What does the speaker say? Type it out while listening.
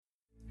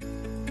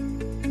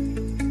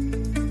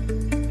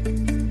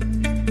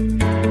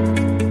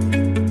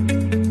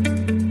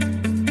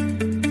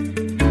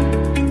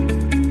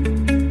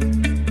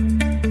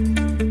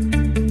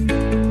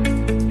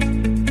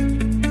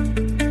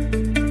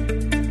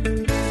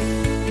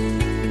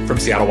From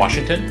Seattle,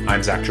 Washington,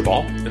 I'm Zach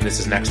Jabal, and this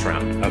is Next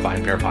Round, a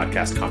VinePair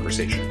podcast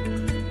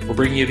conversation. We're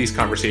bringing you these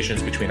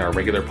conversations between our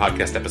regular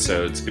podcast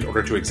episodes in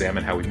order to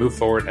examine how we move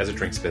forward as a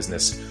drinks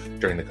business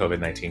during the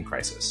COVID-19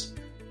 crisis.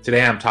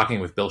 Today, I'm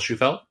talking with Bill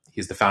Shufelt.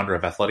 He's the founder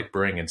of Athletic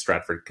Brewing in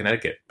Stratford,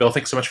 Connecticut. Bill,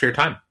 thanks so much for your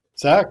time.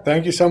 Zach,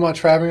 thank you so much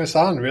for having us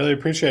on. Really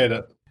appreciate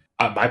it.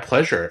 My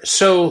pleasure.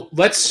 So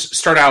let's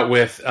start out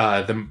with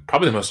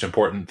probably the most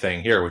important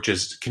thing here, which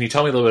is, can you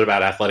tell me a little bit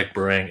about Athletic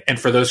Brewing? And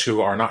for those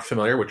who are not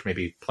familiar, which may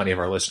be plenty of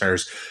our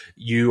listeners,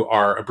 you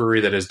are a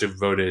brewery that is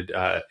devoted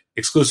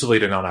exclusively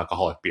to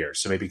non-alcoholic beers.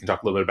 So maybe you can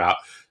talk a little bit about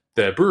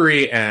the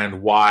brewery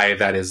and why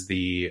that is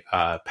the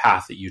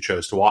path that you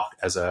chose to walk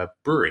as a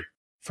brewery.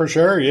 For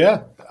sure,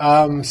 yeah.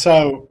 I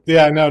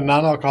know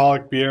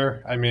non-alcoholic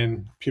beer. I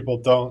mean,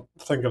 people don't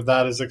think of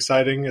that as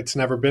exciting. It's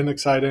never been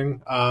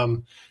exciting.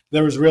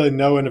 There was really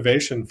no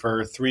innovation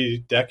for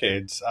 3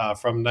 decades,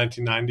 from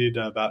 1990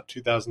 to about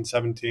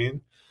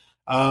 2017.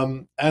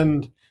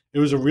 And it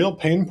was a real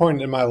pain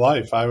point in my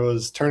life. I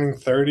was turning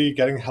 30,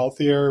 getting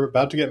healthier,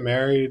 about to get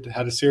married,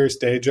 had a serious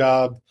day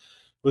job,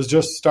 was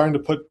just starting to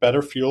put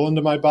better fuel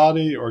into my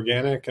body,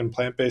 organic and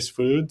plant-based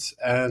foods.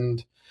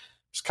 And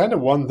just kind of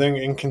one thing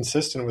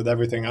inconsistent with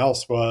everything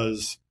else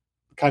was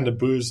kind of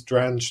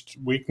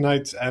booze-drenched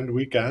weeknights and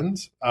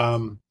weekends.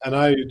 And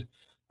I'd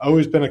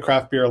always been a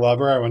craft beer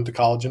lover. I went to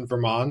college in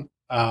Vermont,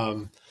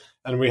 and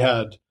we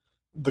had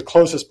the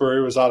closest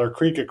brewery was Otter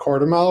Creek, a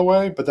quarter mile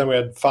away, but then we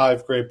had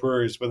 5 great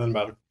breweries within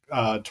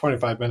about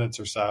 25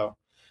 minutes or so.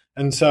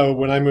 And so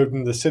when I moved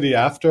into the city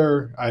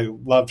after, I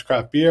loved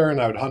craft beer,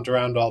 and I would hunt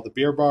around all the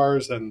beer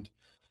bars and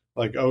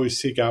always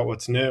seek out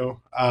what's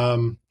new.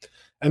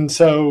 And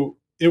so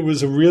it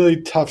was a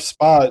really tough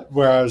spot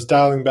where I was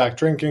dialing back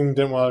drinking,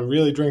 didn't want to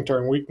really drink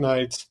during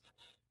weeknights,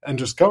 and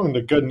just going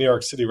to good New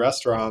York City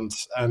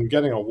restaurants and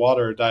getting a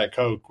water or Diet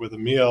Coke with a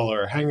meal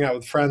or hanging out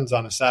with friends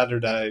on a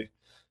Saturday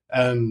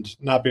and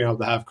not being able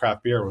to have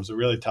craft beer was a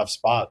really tough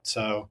spot.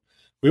 So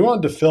we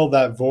wanted to fill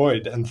that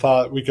void and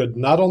thought we could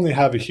not only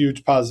have a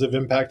huge positive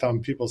impact on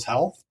people's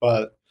health,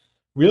 but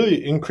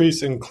really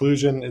increase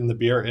inclusion in the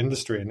beer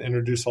industry and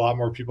introduce a lot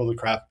more people to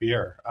craft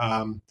beer.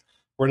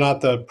 We're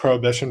not the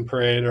Prohibition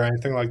Parade or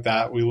anything like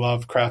that. We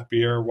love craft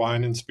beer,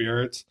 wine, and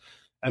spirits,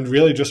 and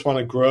really just want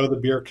to grow the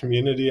beer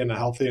community in a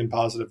healthy and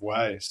positive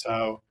way.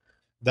 So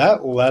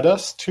that led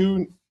us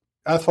to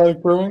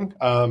Athletic Brewing.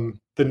 The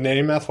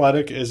name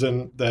Athletic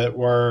isn't that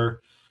we're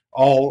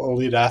all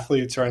elite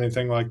athletes or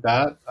anything like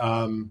that.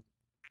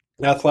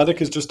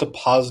 Athletic is just a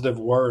positive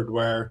word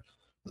where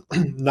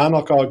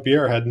non-alcoholic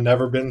beer had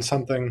never been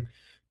something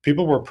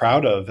people were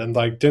proud of and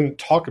didn't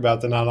talk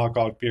about the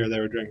non-alcoholic beer they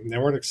were drinking. They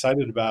weren't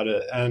excited about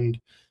it. And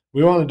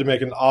we wanted to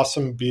make an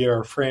awesome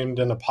beer framed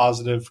in a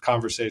positive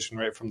conversation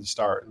right from the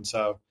start. And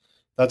so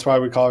that's why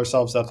we call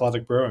ourselves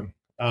Athletic Brewing.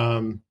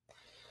 And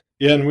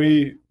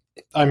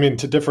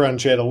to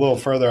differentiate a little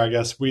further, I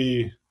guess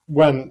we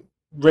went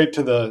right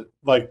to the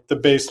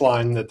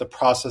baseline that the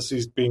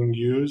processes being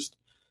used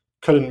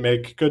couldn't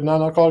make good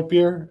non-alcoholic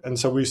beer. And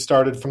so we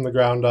started from the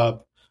ground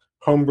up,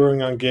 home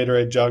brewing on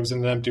Gatorade jugs in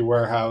an empty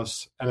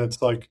warehouse. And it's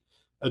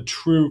a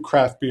true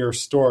craft beer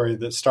story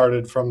that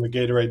started from the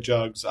Gatorade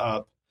jugs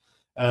up.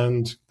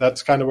 And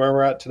that's kind of where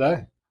we're at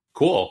today.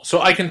 Cool. So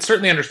I can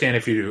certainly understand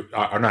if you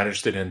are not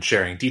interested in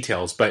sharing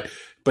details, but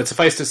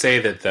suffice to say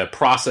that the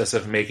process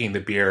of making the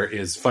beer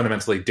is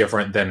fundamentally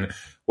different than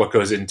what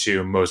goes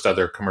into most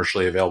other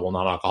commercially available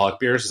non-alcoholic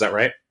beers. Is that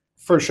right?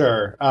 For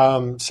sure.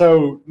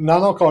 So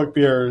non-alcoholic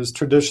beer is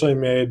traditionally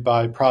made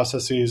by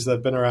processes that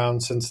have been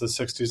around since the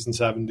 60s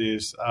and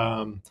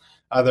 70s,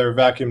 either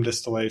vacuum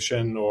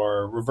distillation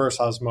or reverse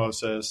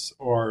osmosis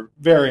or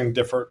varying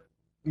different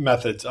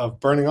methods of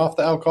burning off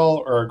the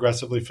alcohol or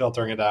aggressively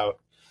filtering it out.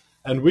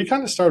 And we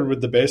kind of started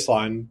with the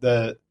baseline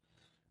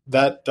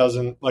that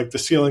doesn't, the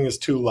ceiling is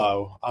too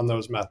low on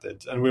those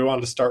methods. And we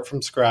wanted to start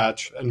from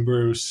scratch and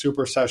brew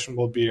super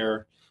sessionable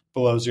beer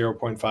below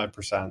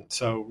 0.5%.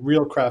 So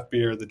real craft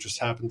beer that just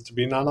happens to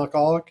be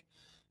non-alcoholic.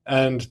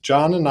 And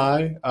John and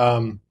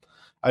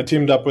I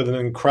teamed up with an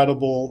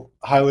incredible,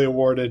 highly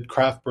awarded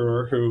craft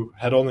brewer who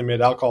had only made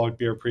alcoholic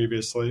beer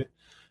previously.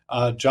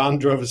 John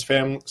drove his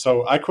family.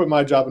 So I quit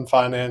my job in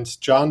finance.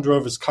 John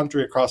drove his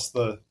family across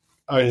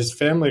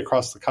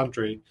the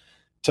country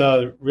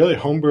to really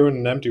homebrew in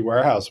an empty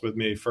warehouse with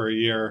me for a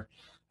year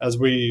as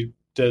we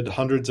did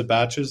hundreds of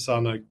batches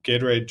on a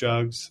Gatorade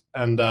jugs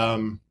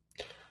and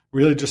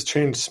really just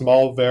changed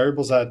small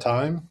variables at a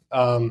time.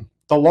 The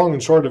long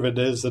and short of it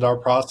is that our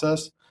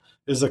process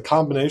is a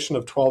combination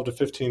of 12 to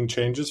 15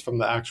 changes from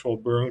the actual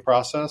brewing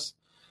process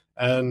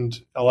and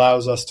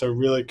allows us to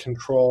really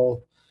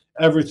control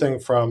everything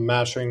from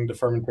mashing to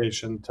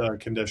fermentation to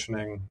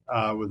conditioning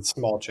with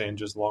small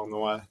changes along the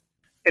way.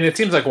 And it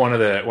seems like one of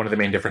the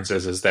main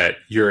differences is that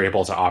you're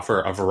able to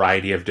offer a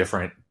variety of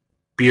different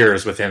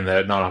beers within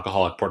the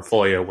non-alcoholic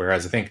portfolio,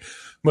 whereas I think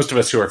most of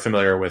us who are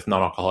familiar with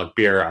non-alcoholic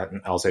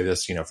beer, I'll say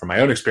this, from my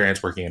own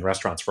experience working in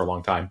restaurants for a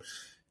long time,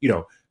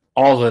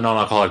 all the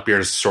non-alcoholic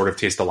beers sort of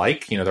taste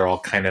alike. They're all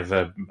kind of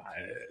a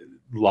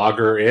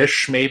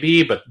lager-ish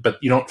maybe, but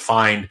you don't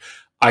find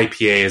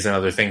IPAs and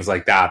other things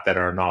like that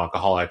are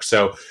non-alcoholic.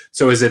 So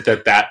is it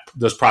that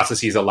those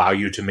processes allow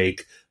you to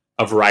make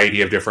a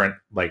variety of different,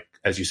 like,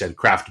 as you said,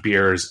 craft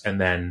beers, and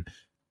then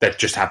that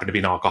just happen to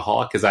be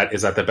non-alcoholic? Is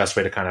that the best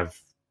way to kind of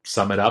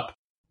sum it up?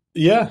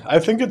 Yeah, I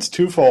think it's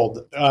twofold.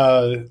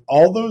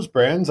 All those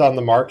brands on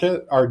the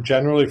market are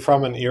generally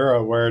from an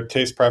era where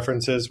taste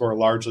preferences were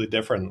largely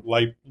different.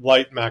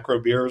 Light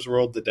macro beers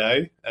ruled the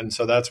day, and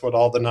so that's what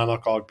all the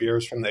non-alcoholic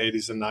beers from the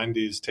 80s and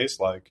 90s taste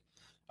like,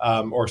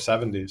 or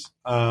 70s.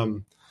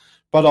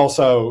 But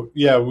also,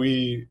 yeah,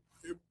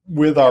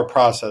 with our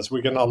process,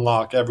 we can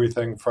unlock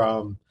everything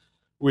from,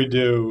 we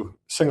do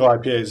single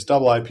IPAs,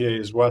 double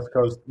IPAs, West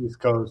Coast, East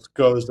Coast,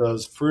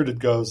 Gozas, fruited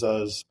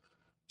Gozas,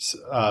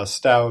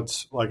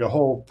 stouts, like a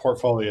whole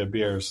portfolio of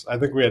beers. I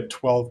think we had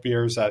 12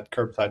 beers at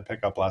curbside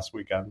pickup last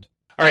weekend.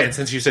 All right, and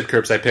since you said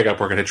curbside pickup,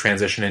 we're going to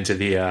transition into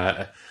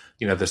the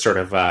the sort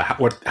of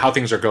how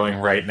things are going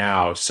right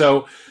now.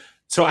 So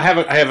I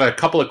have a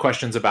couple of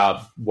questions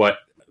about what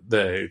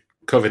the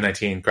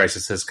COVID-19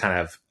 crisis has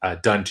kind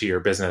of done to your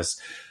business.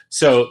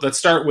 So let's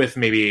start with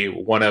maybe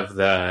one of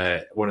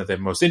the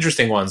most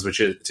interesting ones, which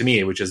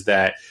is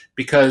that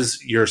because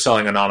you're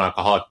selling a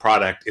non-alcoholic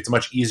product, it's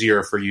much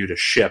easier for you to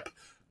ship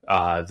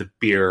the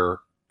beer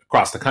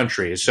across the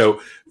country. So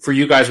for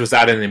you guys, was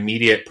that an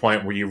immediate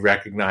point where you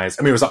recognized,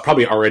 I mean, it was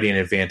probably already an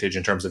advantage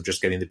in terms of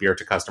just getting the beer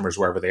to customers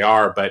wherever they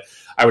are, but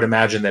I would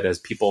imagine that as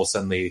people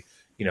suddenly,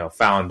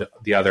 found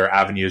the other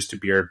avenues to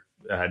beer,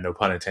 no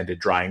pun intended,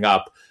 drying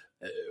up,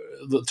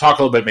 talk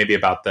a little bit maybe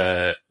about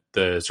the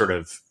sort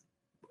of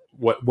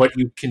what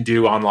you can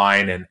do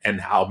online and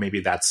how maybe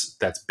that's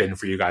been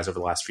for you guys over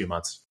the last few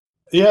months.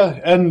 Yeah,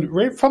 and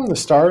right from the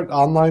start,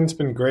 online's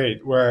been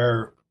great,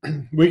 where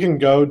we can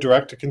go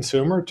direct to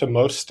consumer to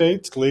most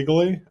states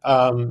legally.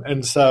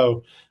 And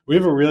so we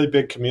have a really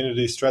big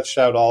community stretched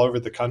out all over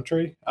the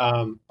country.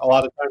 A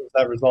lot of times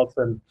that results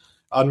in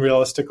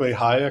unrealistically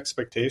high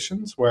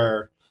expectations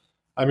where,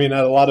 I mean,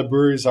 at a lot of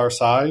breweries our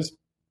size,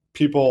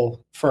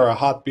 people for a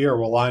hot beer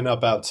will line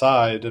up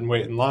outside and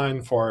wait in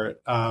line for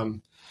it.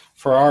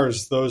 For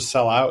ours, those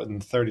sell out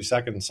in 30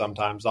 seconds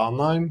sometimes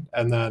online,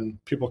 and then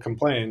people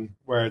complain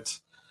where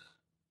it's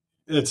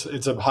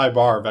a high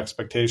bar of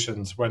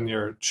expectations when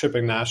you're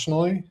shipping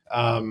nationally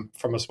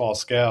from a small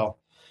scale.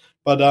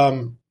 But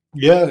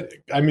yeah,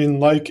 I mean,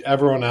 like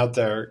everyone out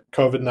there,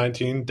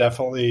 COVID-19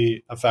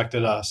 definitely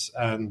affected us,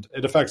 and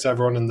it affects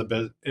everyone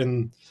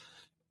it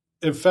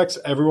affects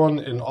everyone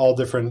in all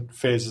different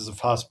phases of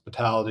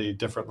hospitality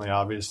differently,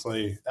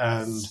 obviously.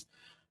 And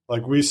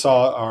like we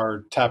saw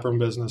our taproom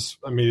business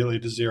immediately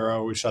to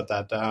zero. We shut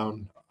that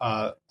down.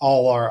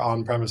 All our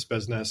on-premise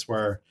business,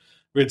 where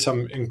we had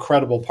some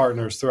incredible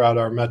partners throughout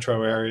our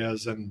metro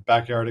areas and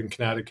backyard in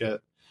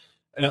Connecticut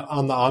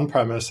on the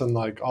on-premise, and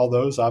like all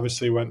those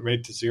obviously went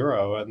right to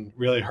zero and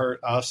really hurt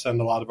us and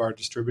a lot of our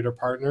distributor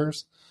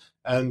partners.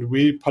 And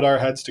we put our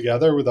heads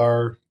together with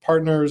our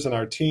partners and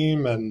our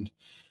team, and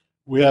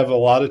we have a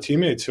lot of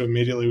teammates who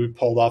immediately we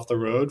pulled off the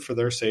road for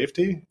their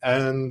safety.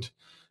 And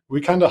we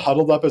kind of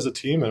huddled up as a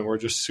team, and we're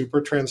just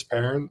super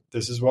transparent.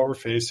 This is what we're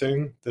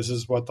facing. This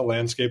is what the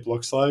landscape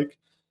looks like.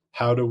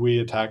 How do we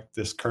attack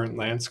this current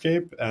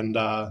landscape? And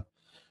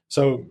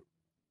so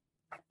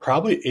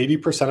probably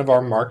 80% of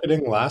our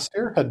marketing last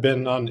year had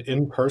been on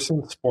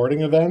in-person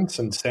sporting events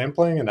and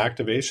sampling and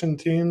activation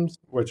teams,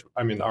 which,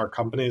 I mean, our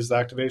company is the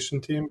activation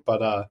team,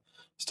 but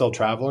still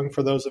traveling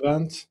for those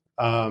events.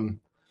 And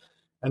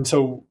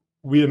so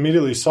we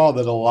immediately saw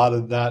that a lot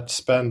of that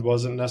spend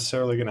wasn't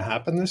necessarily going to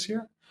happen this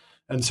year.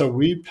 And so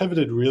we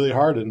pivoted really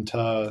hard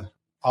into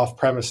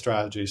off-premise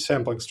strategies,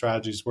 sampling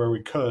strategies where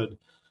we could,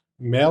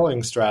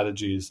 mailing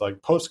strategies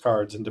like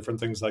postcards and different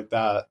things like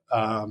that,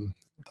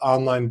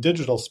 online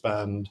digital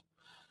spend.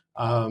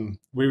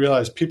 We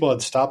realized people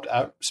had stopped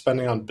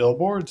spending on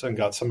billboards and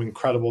got some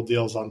incredible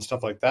deals on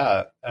stuff like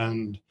that.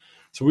 And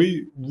so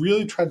we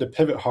really tried to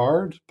pivot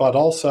hard, but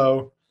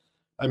also,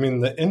 I mean,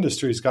 the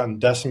industry's gotten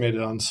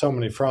decimated on so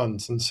many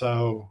fronts. And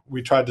so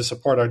we tried to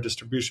support our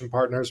distribution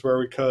partners where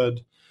we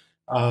could.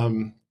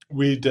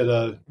 We did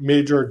a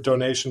major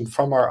donation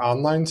from our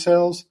online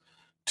sales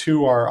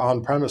to our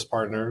on-premise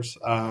partners.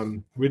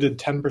 We did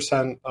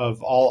 10%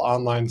 of all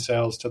online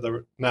sales to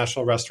the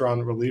National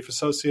Restaurant Relief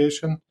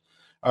Association,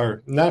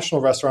 or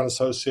National Restaurant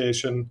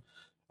Association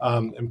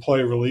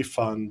Employee Relief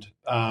Fund,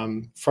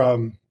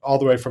 from all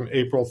the way from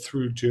April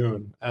through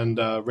June, and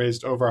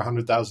raised over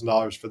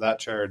 $100,000 for that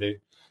charity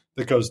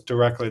that goes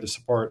directly to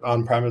support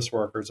on-premise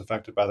workers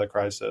affected by the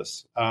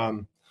crisis.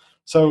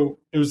 So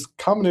it was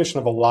a combination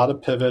of a lot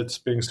of pivots,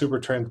 being super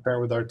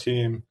transparent with our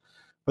team,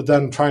 but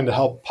then trying to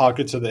help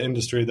pockets of the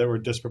industry that were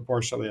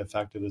disproportionately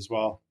affected as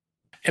well.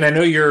 And I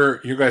know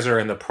you guys are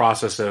in the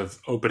process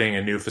of opening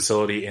a new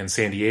facility in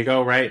San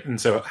Diego, right?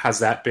 And so has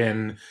that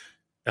been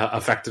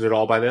affected at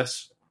all by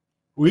this?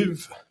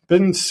 We've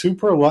been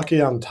super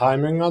lucky on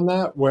timing on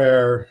that,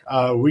 where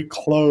we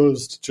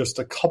closed just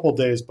a couple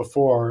days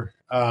before.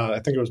 I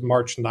think it was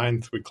March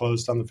 9th, we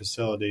closed on the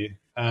facility.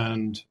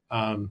 And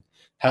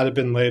had it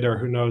been later,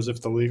 who knows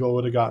if the legal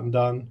would have gotten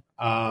done.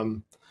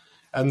 And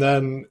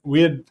then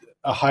we had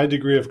a high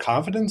degree of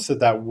confidence that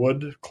that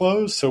would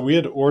close. So we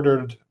had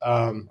ordered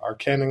our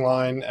canning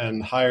line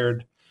and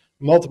hired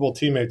multiple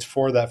teammates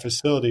for that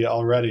facility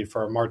already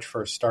for a March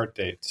 1st start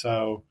date.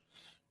 So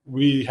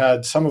we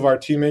had some of our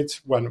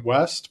teammates went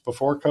west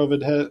before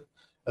COVID hit,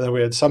 and then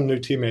we had some new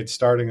teammates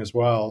starting as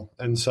well.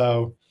 And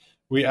so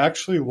we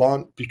actually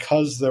launched,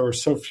 because there were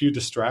so few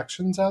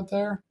distractions out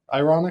there,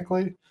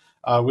 ironically,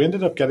 we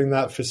ended up getting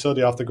that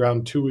facility off the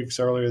ground 2 weeks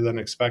earlier than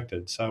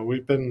expected. So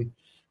we've been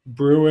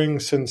brewing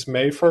since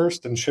May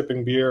 1st and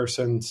shipping beer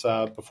since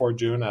before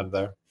June out of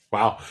there.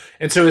 Wow.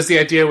 And so is the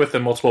idea with the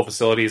multiple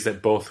facilities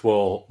that both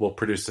will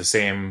produce the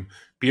same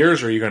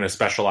beers, or are you going to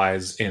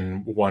specialize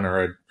in one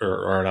or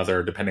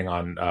another depending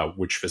on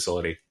which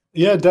facility?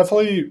 Yeah,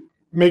 definitely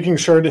making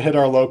sure to hit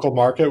our local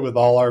market with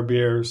all our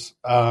beers,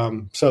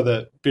 so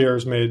that beer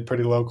is made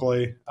pretty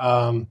locally.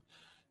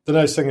 The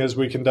nice thing is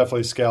we can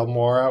definitely scale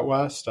more out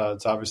west.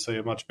 It's obviously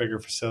a much bigger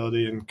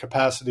facility, and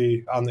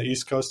capacity on the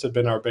East Coast had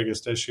been our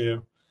biggest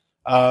issue.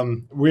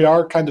 We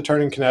are kind of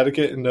turning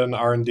Connecticut into an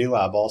R&D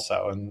lab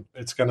also, and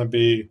it's going to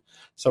be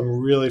some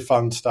really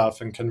fun stuff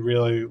and can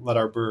really let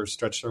our brewers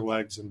stretch their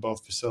legs in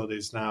both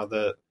facilities now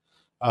that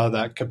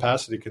that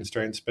capacity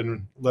constraint's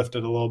been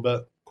lifted a little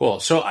bit. Cool.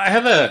 So I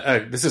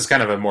have this is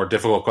kind of a more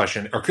difficult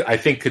question, or I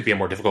think could be a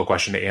more difficult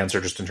question to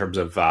answer just in terms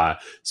of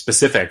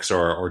specifics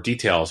or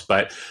details.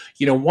 But,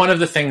 one of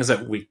the things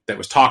that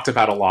was talked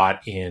about a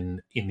lot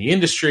in the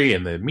industry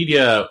and the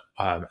media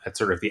at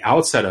sort of the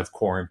outset of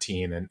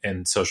quarantine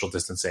and social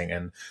distancing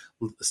and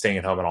staying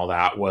at home and all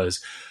that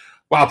was,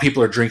 wow,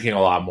 people are drinking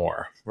a lot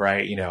more,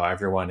 right?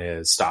 Everyone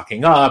is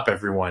stocking up.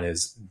 Everyone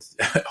is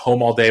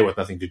home all day with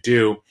nothing to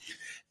do.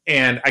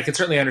 And I can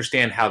certainly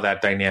understand how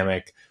that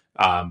dynamic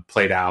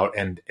played out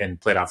and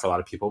played out for a lot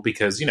of people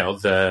because,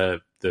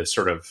 the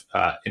sort of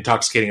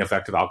intoxicating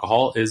effect of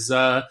alcohol is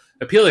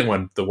appealing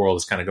when the world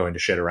is kind of going to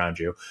shit around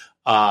you.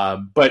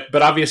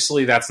 But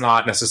obviously that's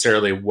not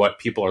necessarily what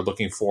people are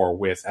looking for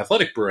with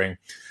athletic brewing.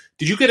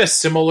 Did you get a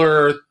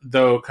similar,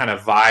 though, kind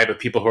of vibe of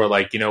people who are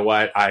like, you know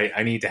what,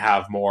 I need to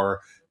have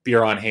more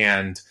beer on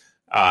hand.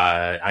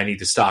 I need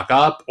to stock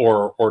up,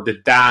 or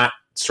did that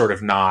sort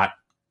of not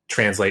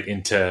translate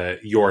into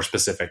your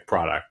specific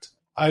product?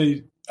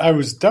 I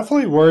was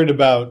definitely worried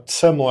about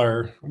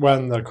similar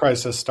when the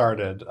crisis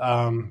started.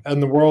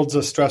 And the world's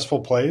a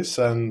stressful place.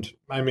 And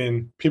I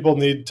mean, people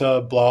need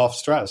to blow off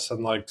stress,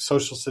 and like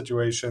social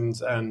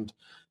situations and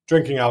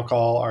drinking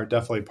alcohol are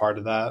definitely part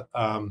of that.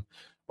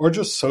 Or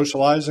just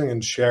socializing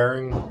and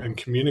sharing and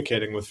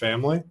communicating with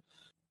family.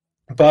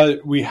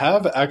 But we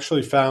have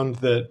actually found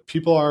that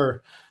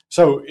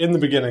so in the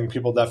beginning,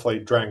 people definitely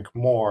drank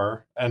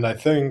more. And I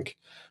think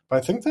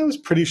that was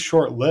pretty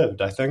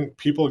short-lived. I think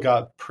people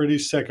got pretty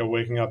sick of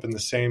waking up in the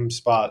same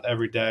spot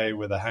every day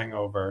with a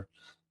hangover.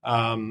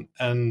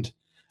 And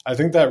I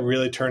think that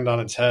really turned on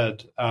its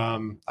head.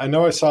 I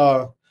know I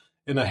saw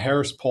in a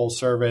Harris Poll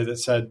survey that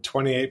said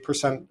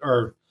 28%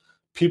 or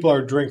people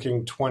are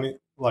drinking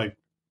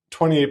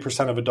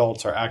 28% of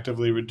adults are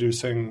actively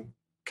reducing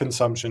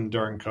consumption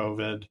during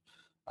COVID.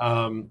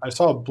 I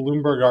saw a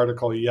Bloomberg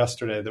article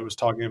yesterday that was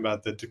talking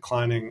about the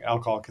declining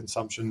alcohol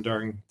consumption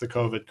during the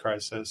COVID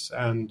crisis.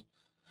 And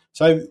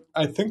so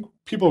I think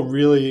people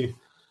really,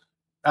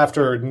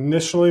 after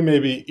initially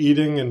maybe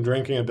eating and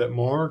drinking a bit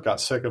more, got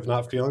sick of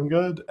not feeling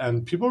good.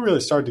 And people really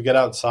started to get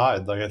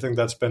outside. Like, I think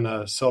that's been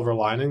a silver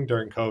lining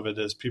during COVID,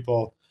 is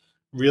people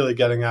really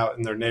getting out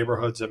in their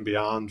neighborhoods and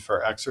beyond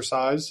for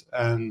exercise.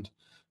 And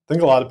I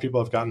think a lot of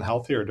people have gotten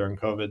healthier during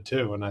COVID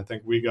too. And I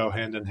think we go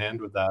hand in hand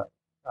with that.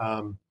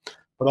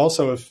 But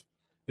also, if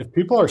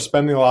people are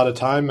spending a lot of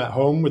time at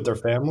home with their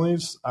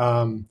families,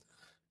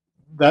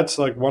 that's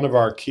like one of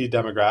our key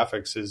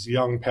demographics is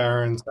young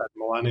parents and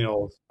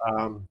millennials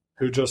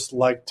who just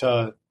like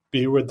to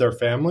be with their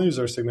families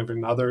or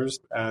significant others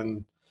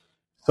and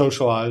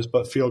socialize,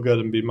 but feel good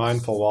and be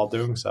mindful while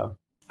doing so.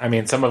 I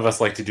mean, some of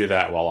us like to do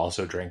that while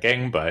also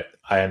drinking, but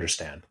I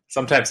understand.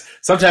 Sometimes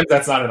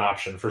that's not an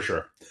option for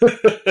sure.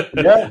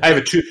 Yeah. I have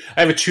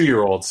a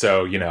 2-year-old,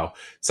 so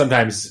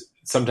sometimes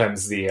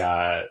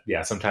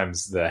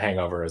the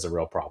hangover is a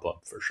real problem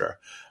for sure.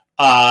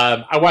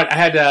 I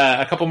had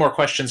a couple more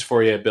questions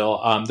for you,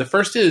 Bill. The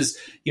first is,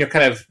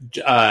 kind of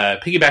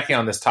piggybacking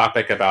on this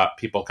topic about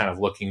people kind of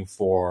looking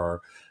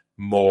for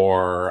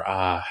more,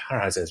 I don't know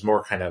how to say this,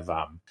 more kind of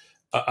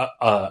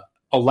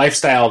a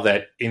lifestyle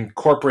that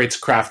incorporates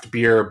craft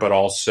beer, but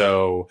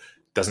also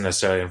doesn't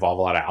necessarily involve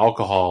a lot of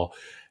alcohol.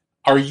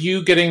 Are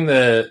you getting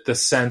the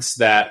sense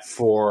that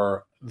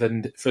for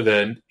the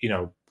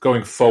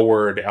going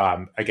forward,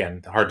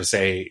 again, hard to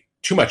say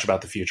too much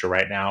about the future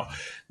right now,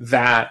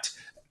 that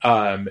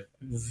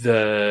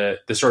the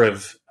sort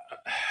of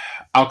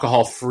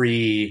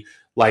alcohol-free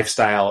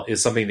lifestyle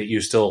is something that you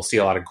still see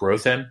a lot of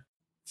growth in?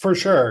 For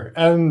sure.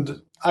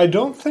 And I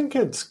don't think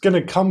it's going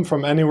to come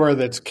from anywhere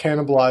that's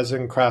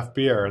cannibalizing craft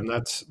beer, and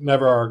that's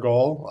never our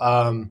goal.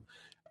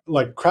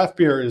 Like, craft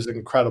beer is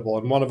incredible,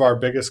 and one of our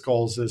biggest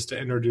goals is to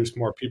introduce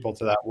more people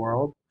to that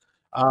world.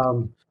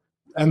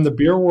 And the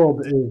beer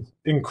world is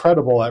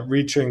incredible at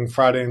reaching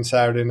Friday and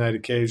Saturday night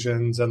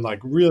occasions and like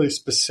really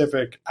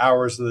specific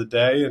hours of the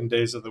day and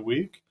days of the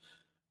week.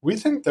 We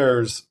think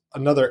there's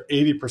another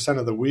 80%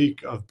 of the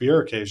week of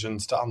beer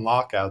occasions to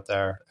unlock out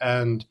there.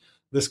 And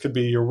this could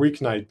be your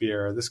weeknight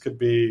beer. This could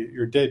be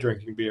your day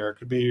drinking beer. It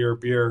could be your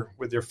beer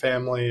with your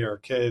family or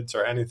kids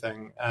or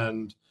anything.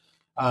 And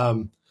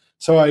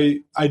so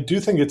I do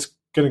think it's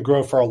going to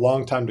grow for a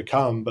long time to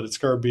come, but it's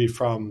going to be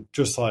from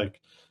just like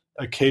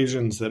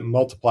occasions that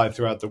multiply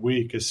throughout the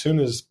week. As soon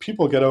as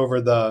people get over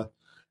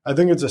I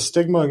think it's a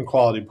stigma and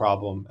quality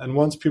problem. And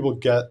once people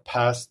get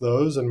past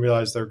those and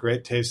realize they're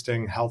great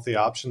tasting, healthy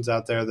options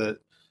out there that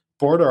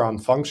border on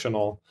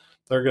functional,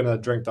 they're going to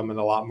drink them in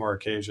a lot more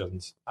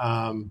occasions.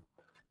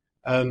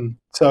 And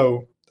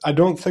so I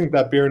don't think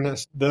that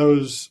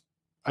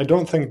I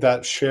don't think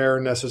that share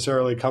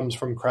necessarily comes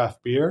from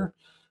craft beer.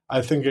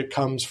 I think it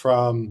comes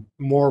from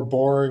more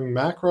boring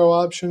macro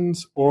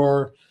options,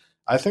 or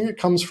I think it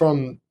comes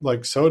from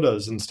like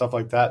sodas and stuff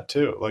like that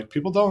too. Like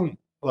people don't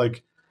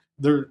like,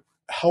 they're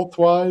health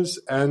wise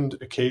and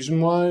occasion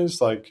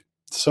wise, like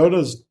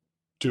sodas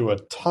do a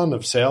ton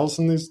of sales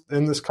in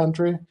this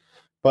country,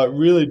 but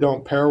really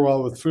don't pair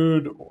well with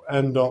food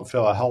and don't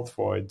fill a health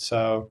void.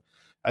 So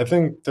I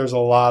think there's a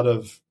lot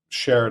of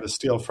share to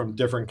steal from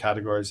different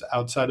categories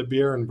outside of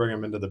beer and bring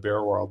them into the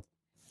beer world.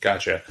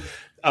 Gotcha.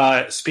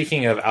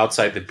 Speaking of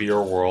outside the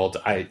beer world,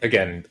 I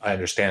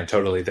understand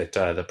totally that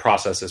the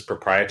process is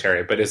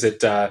proprietary, but is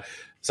it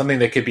something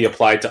that could be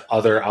applied to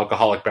other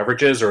alcoholic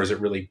beverages, or is it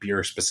really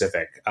beer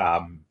specific?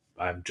 I'm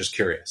just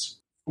curious.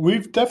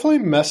 We've definitely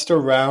messed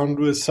around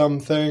with some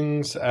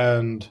things,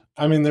 and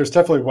I mean, there's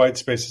definitely white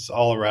spaces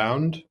all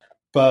around,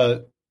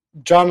 but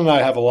John and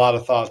I have a lot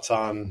of thoughts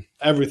on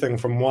everything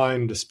from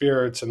wine to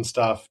spirits and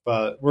stuff,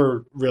 but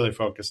we're really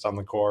focused on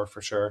the core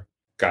for sure.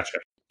 Gotcha.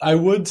 I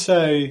would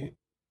say,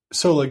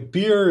 so like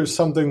beer is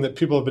something that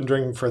people have been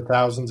drinking for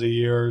thousands of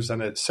years,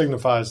 and it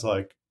signifies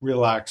like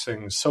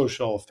relaxing,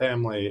 social,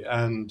 family,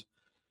 and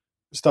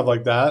stuff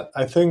like that.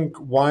 I think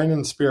wine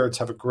and spirits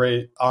have a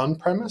great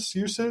on-premise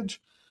usage.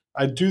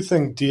 I do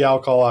think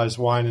de-alcoholized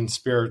wine and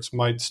spirits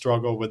might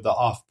struggle with the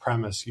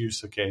off-premise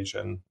use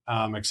occasion,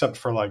 except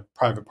for like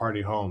private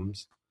party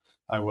homes,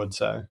 I would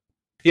say.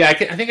 Yeah, I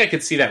think I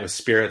could see that with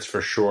spirits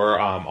for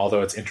sure.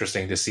 Although it's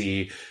interesting to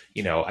see,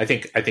 I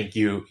think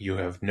you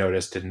have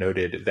noticed and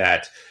noted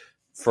that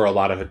for a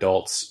lot of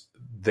adults,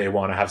 they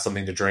want to have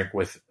something to drink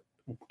with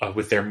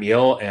their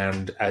meal,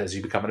 and as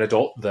you become an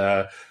adult,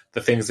 the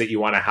things that you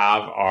want to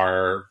have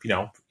are,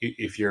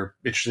 if you're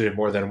interested in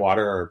more than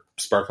water or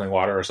sparkling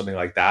water or something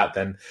like that,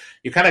 then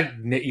you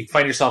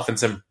find yourself in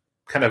some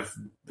kind of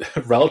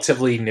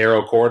relatively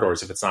narrow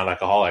corridors if it's not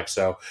alcoholic.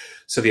 So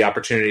the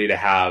opportunity to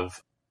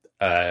have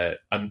a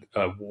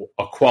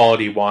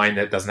quality wine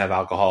that doesn't have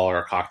alcohol or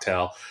a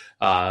cocktail,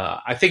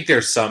 I think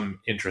there's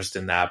some interest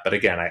in that. But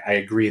again, I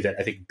agree that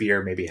I think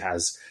beer maybe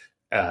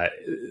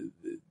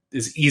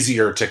is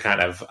easier to kind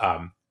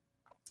of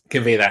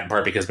convey that, in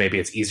part because maybe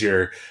it's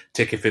easier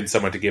to convince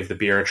someone to give the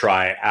beer a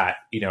try at,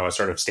 a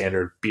sort of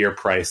standard beer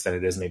price than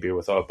it is maybe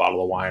with a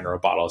bottle of wine or a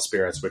bottle of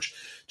spirits, which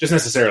just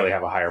necessarily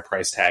have a higher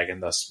price tag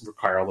and thus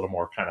require a little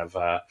more kind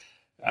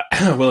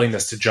of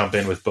willingness to jump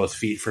in with both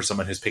feet for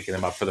someone who's picking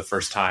them up for the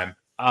first time.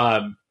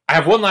 I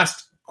have one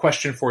last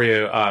question for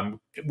you,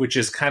 which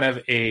is kind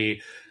of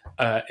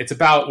it's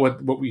about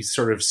what we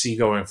sort of see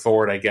going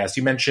forward, I guess.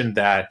 You mentioned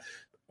that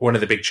one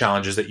of the big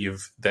challenges that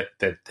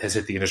that has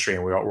hit the industry,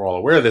 and we're all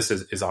aware of this,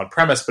 is on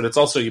premise, but it's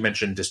also, you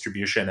mentioned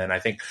distribution. And I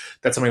think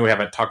that's something we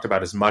haven't talked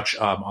about as much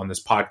on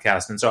this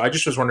podcast. And so I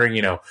just was wondering,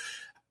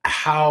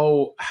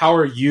 how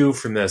are you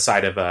from the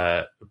side of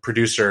a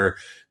producer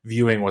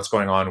viewing what's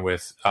going on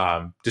with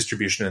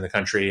distribution in the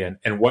country,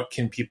 and what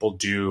can people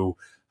do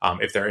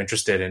if they're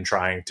interested in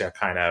trying to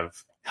kind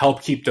of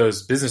help keep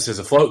those businesses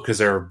afloat, because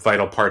they're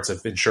vital parts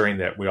of ensuring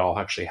that we all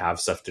actually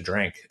have stuff to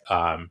drink.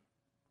 What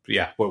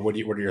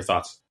are your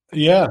thoughts?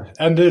 Yeah,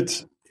 and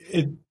it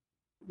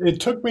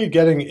took me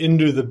getting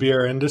into the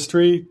beer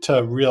industry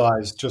to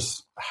realize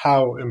just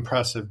how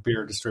impressive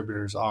beer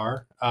distributors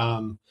are.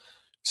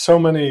 So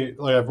many,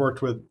 like I've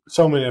worked with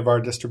so many of our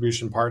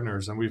distribution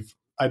partners, and we've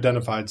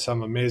identified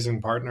some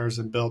amazing partners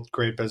and built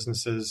great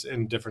businesses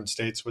in different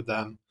states with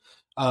them.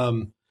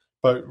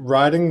 But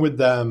riding with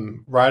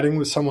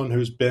someone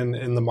who's been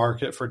in the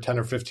market for 10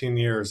 or 15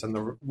 years and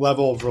the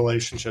level of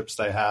relationships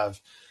they have,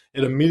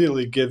 it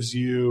immediately gives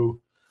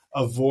you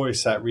a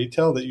voice at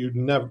retail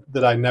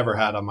that I never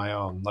had on my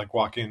own, like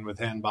walking in with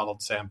hand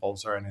bottled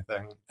samples or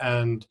anything.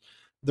 And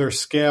their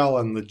scale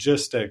and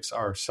logistics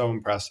are so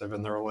impressive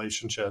in their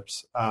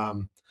relationships.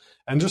 And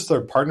just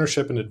their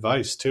partnership and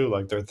advice too,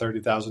 like their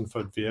 30,000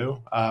 foot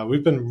view.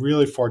 We've been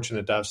really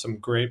fortunate to have some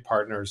great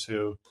partners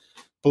who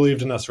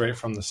believed in us right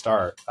from the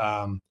start.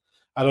 I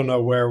don't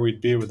know where we'd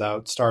be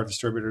without Star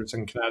Distributors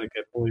in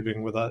Connecticut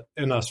believing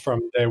in us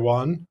from day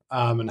one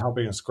and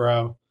helping us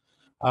grow.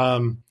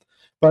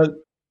 But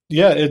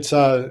yeah, it's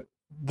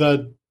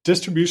the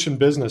distribution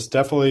business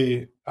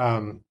definitely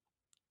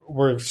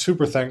we're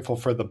super thankful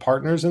for the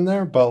partners in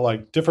there, but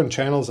like different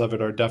channels of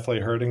it are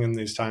definitely hurting in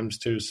these times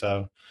too.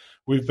 So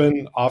we've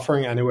been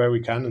offering any way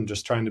we can and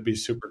just trying to be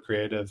super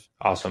creative.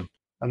 Awesome.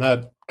 And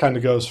that kind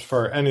of goes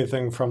for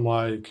anything from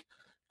like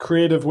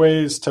creative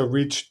ways to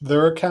reach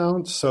their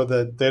accounts so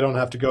that they don't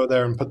have to go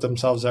there and put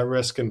themselves at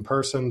risk in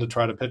person to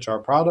try to pitch our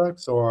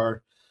products,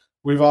 or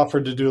we've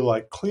offered to do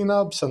like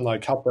cleanups and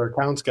like help their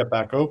accounts get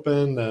back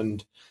open.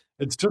 And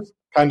it's just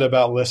kind of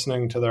about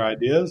listening to their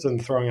ideas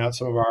and throwing out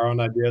some of our own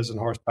ideas and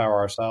horsepower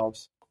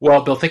ourselves.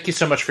 Well, Bill, thank you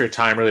so much for your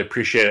time. Really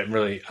appreciate it. And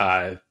really,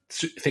 I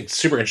think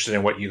super interested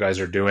in what you guys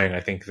are doing.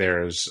 I think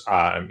there's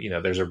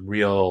a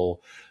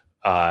real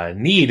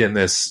need in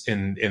this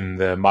in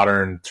the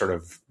modern sort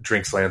of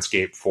drinks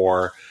landscape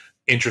for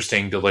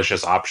interesting,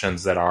 delicious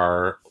options that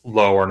are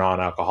low or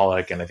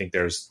non-alcoholic, and I think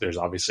there's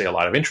obviously a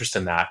lot of interest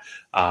in that.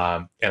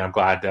 And I'm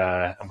glad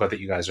that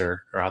you guys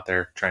are out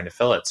there trying to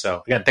fill it.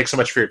 So again, thanks so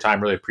much for your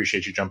time. Really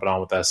appreciate you jumping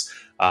on with us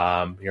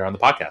here on the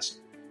podcast.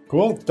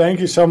 Cool. Thank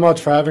you so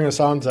much for having us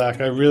on, Zach.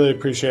 I really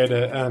appreciate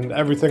it, and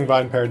everything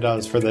VinePair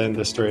does for the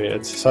industry.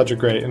 It's such a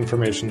great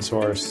information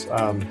source.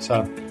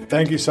 So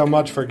thank you so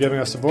much for giving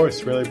us a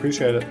voice. Really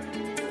appreciate it.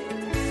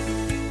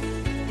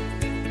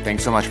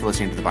 Thanks so much for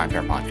listening to the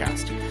VinePair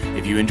podcast.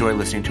 If you enjoy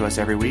listening to us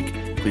every week,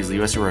 please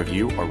leave us a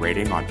review or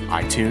rating on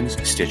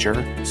iTunes, Stitcher,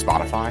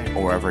 Spotify,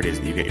 or wherever it is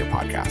that you get your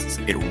podcasts.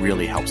 It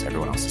really helps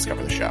everyone else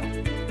discover the show.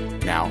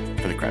 Now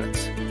for the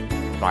credits.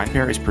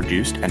 VinePair is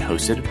produced and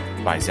hosted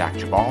by Zach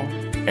Jabal,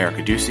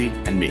 Erica Ducey,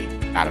 and me,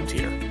 Adam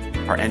Teeter.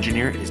 Our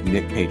engineer is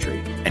Nick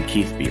Patry and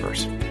Keith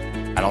Beavers.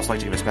 I'd also like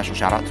to give a special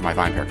shout out to my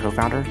VinePair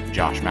co-founder,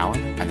 Josh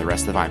Mallon, and the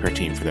rest of the VinePair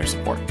team for their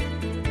support.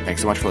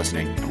 Thanks so much for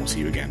listening, and we'll see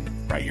you again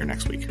right here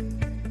next week.